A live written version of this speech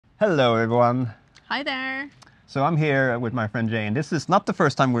Hello, everyone. Hi there. So I'm here with my friend Jay, and this is not the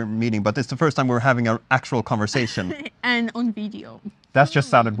first time we're meeting, but it's the first time we're having an actual conversation. And on video. That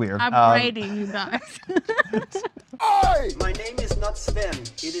just sounded weird. Upgrading, you guys. My name is not Sven,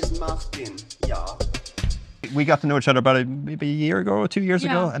 it is Martin, yeah. We got to know each other about maybe a year ago or 2 years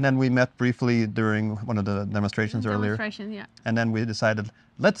ago, Yeah. and then we met briefly during one of the demonstrations earlier. Demonstration, yeah. And then we decided,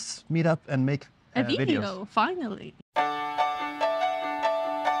 let's meet up and make A video, videos. finally.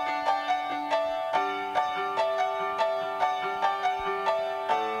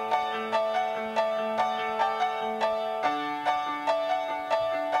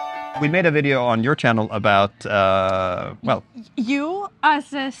 We made a video on your channel about, well, You,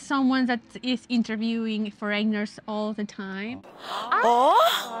 as someone that is interviewing foreigners all the time,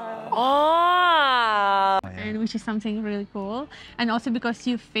 and which is something really cool, and also because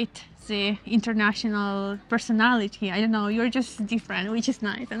you fit the international personality. I don't know, you're just different, which is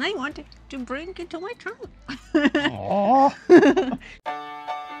nice, and I wanted to bring it to my channel.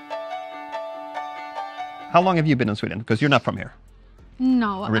 How long have you been in Sweden? Because you're not from here.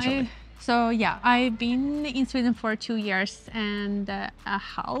 No, Originally. I've been in Sweden for 2 years and a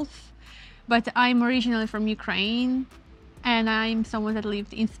half, but I'm originally from Ukraine, and I'm someone that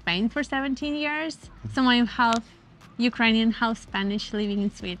lived in Spain for 17 years. So I'm half Ukrainian, half Spanish, living in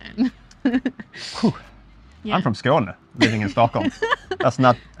Sweden. Yeah. I'm from Skåne, living in Stockholm. That's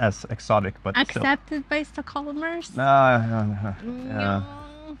not as exotic, but still. Accepted by Stockholmers. No.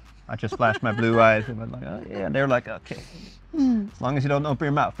 I just flashed my blue eyes and went like, oh, yeah. They're like, okay. As long as you don't open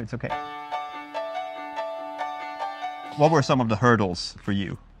your mouth, it's okay. What were some of the hurdles for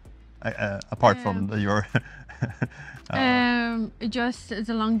you, apart from your... Just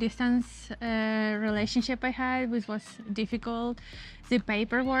the long distance relationship I had, which was difficult. The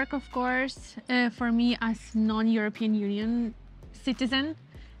paperwork, of course, for me as non-European Union citizen,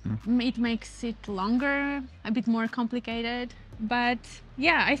 it makes it longer, a bit more complicated. But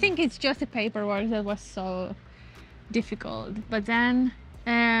yeah, I think it's just the paperwork that was so difficult. But then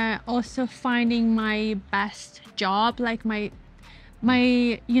also finding my best job, like my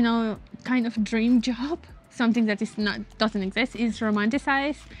kind of dream job, something that doesn't exist, is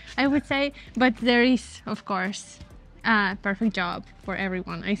romanticized, I would say. But there is, of course, a perfect job for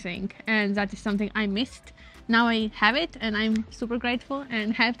everyone, I think, and that is something I missed. Now I have it, and I'm super grateful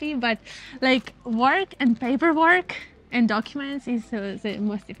and happy. But like work and paperwork and documents is the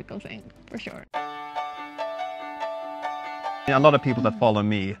most difficult thing, for sure. A lot of people that follow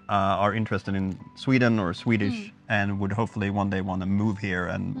me are interested in Sweden or Swedish and would hopefully one day want to move here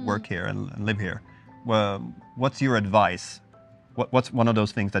and work here and live here. Well, what's your advice? What's one of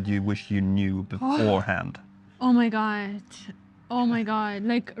those things that you wish you knew beforehand? Oh my god. Oh my god.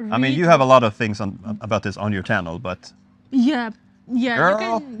 Like, I mean, you have a lot of things about this on your channel, but... Yeah,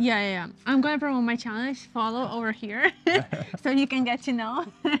 Girl. yeah. I'm gonna promote my channel. Follow over here, so you can get to know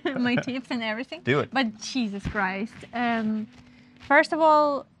my tips and everything. Do it. But Jesus Christ. First of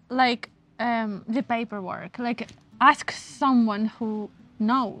all, like the paperwork. Like, ask someone who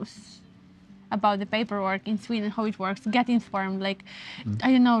knows about the paperwork in Sweden, how it works. Get informed. Like,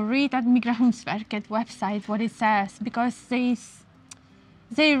 I don't know, read at Migrationsverket website what it says, because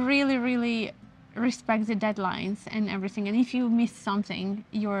they really respect the deadlines and everything, and if you miss something,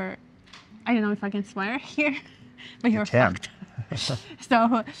 you're, I don't know if I can swear here, but you're fucked. So,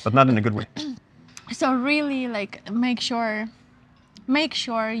 but not in a good way. So really, like, make sure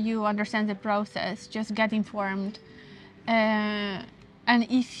you understand the process. Just get informed, and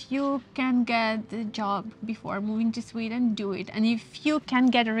if you can get the job before moving to Sweden, do it. And if you can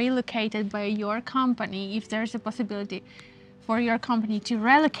get relocated by your company, if there's a possibility for your company to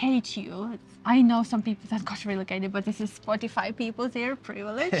relocate you. I know some people that got relocated, but this is Spotify people, they're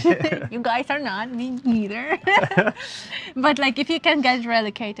privileged. You guys are not, me neither. But like, if you can get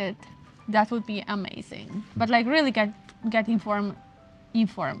relocated, that would be amazing. But like, really get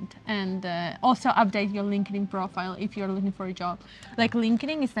informed, and also update your LinkedIn profile if you're looking for a job. Like,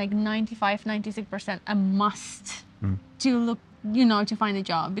 LinkedIn is like 95-96% a must to look, to find a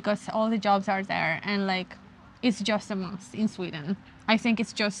job, because all the jobs are there, and like, it's just a must in Sweden. I think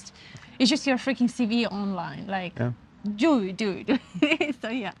it's just your freaking CV online. Like, do it. So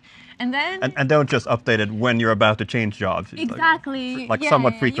yeah, and then and don't just update it when you're about to change jobs. Exactly. Like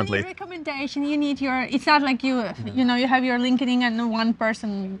somewhat frequently. You need recommendation. You need your. It's not like you have your LinkedIn and one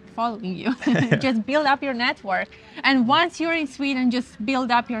person following you. Just build up your network. And once you're in Sweden, just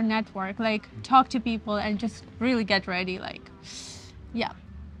build up your network. Like, talk to people and just really get ready. Like, yeah.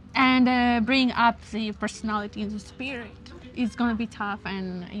 And bring up the personality and the spirit. It's gonna be tough,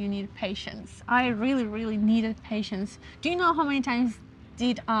 and you need patience. I really needed patience. Do you know how many times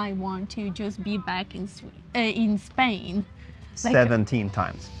did I want to just be back in Spain? Like, 17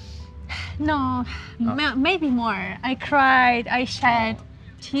 times. no, maybe more. I cried, I shed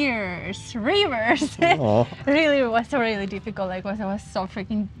tears, rivers. Aw. Really, it was really difficult. Like, I was so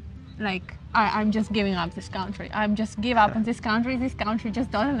freaking, like, I'm just giving up this country. I'm just give up on this country. This country just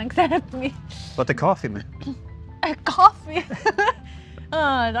doesn't accept me. But the coffee, man. A coffee.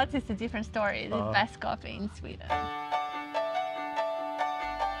 Oh, that is a different story. The best coffee in Sweden.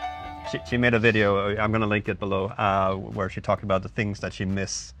 She made a video, I'm going to link it below, where she talked about the things that she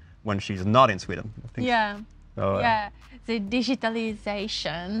misses when she's not in Sweden. Yeah. So, Yeah. The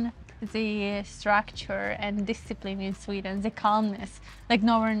digitalization, the structure and discipline in Sweden, the calmness. Like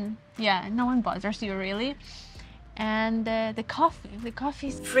no one bothers you really. And the coffee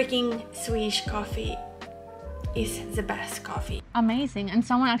is Freaking Swedish coffee is the best coffee. amazing. And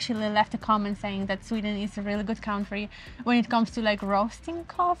someone actually left a comment saying that Sweden is a really good country when it comes to like roasting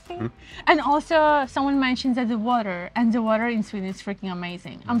coffee. And also someone mentioned that the water in Sweden is freaking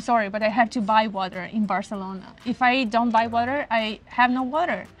amazing. I'm sorry, but I have to buy water in Barcelona. If I don't buy water, I have no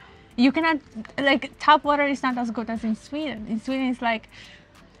water. You cannot, like, tap water is not as good as in Sweden. In Sweden it's like,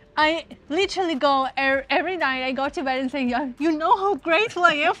 I literally go every night, I go to bed and say, you know how grateful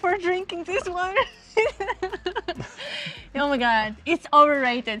I am for drinking this water? Oh my god, it's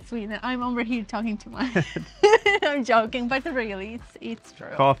overrated, Sweden. I'm over here talking too much. I'm joking, but really, it's true.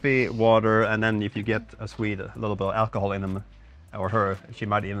 coffee, water, and then if you get a Swede, a little bit of alcohol in him or her, she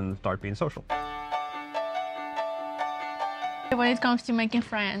might even start being social. When it comes to making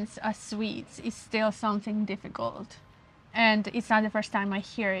friends as Swedes, it's still something difficult. And it's not the first time I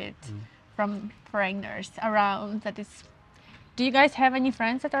hear it from foreigners around. Do you guys have any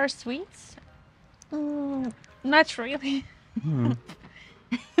friends that are Swedes? Not really.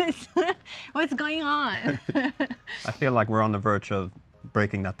 What's going on? I feel like we're on the verge of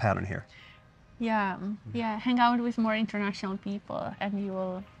breaking that pattern here. Yeah, hang out with more international people and you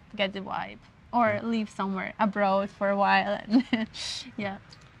will get the vibe. Or live somewhere abroad for a while. And yeah,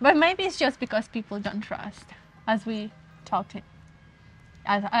 but maybe it's just because people don't trust, as we talked.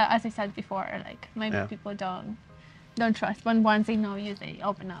 As I said before, like maybe people don't trust. But once they know you, they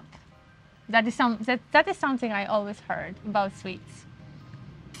open up. That is something I always heard about Swedes.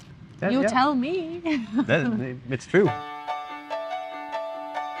 You tell me. It's true.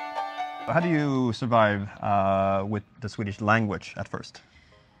 How do you survive with the Swedish language at first?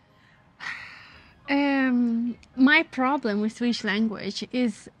 My problem with Swedish language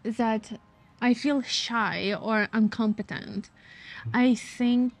is that I feel shy or incompetent. I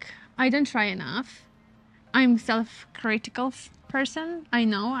think I don't try enough. I'm self-critical person. I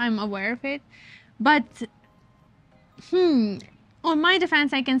know, I'm aware of it. But, on my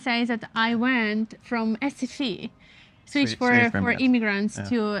defense, I can say that I went from SFI, Swedish for immigrants,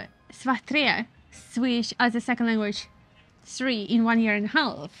 to Svejderud, Swedish as a second language 3 in 1.5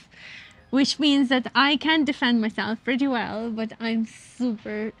 years. Which means that I can defend myself pretty well, but I'm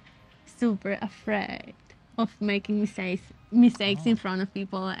super, super afraid of making mistakes in front of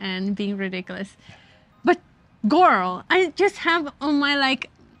people and being ridiculous. But girl, I just have on my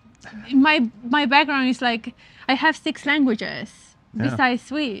my background is like I have 6 languages besides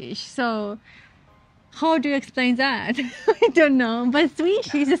Swedish. So how do you explain that? I don't know. But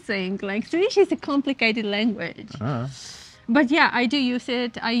Swedish is a thing. Like Swedish is a complicated language. But yeah, I do use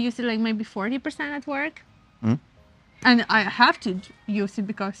it. I use it like maybe 40% at work. And I have to use it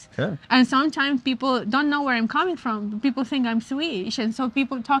because... And sometimes people don't know where I'm coming from. People think I'm Swedish. And so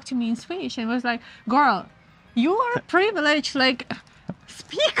people talk to me in Swedish. And it was like, girl, you are privileged. Like,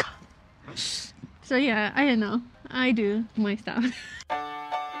 speak up. So yeah, I don't know. I do my stuff.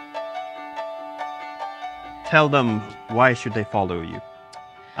 Tell them, why should they follow you?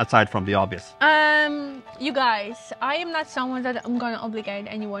 Aside from the obvious. You guys, I am not someone that I'm gonna obligate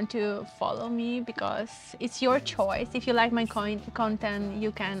anyone to follow me because it's your choice. If you like my content,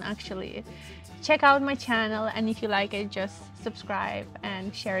 you can actually check out my channel, and if you like it, just subscribe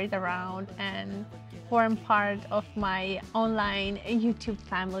and share it around and form part of my online YouTube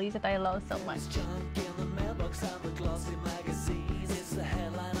family that I love so much.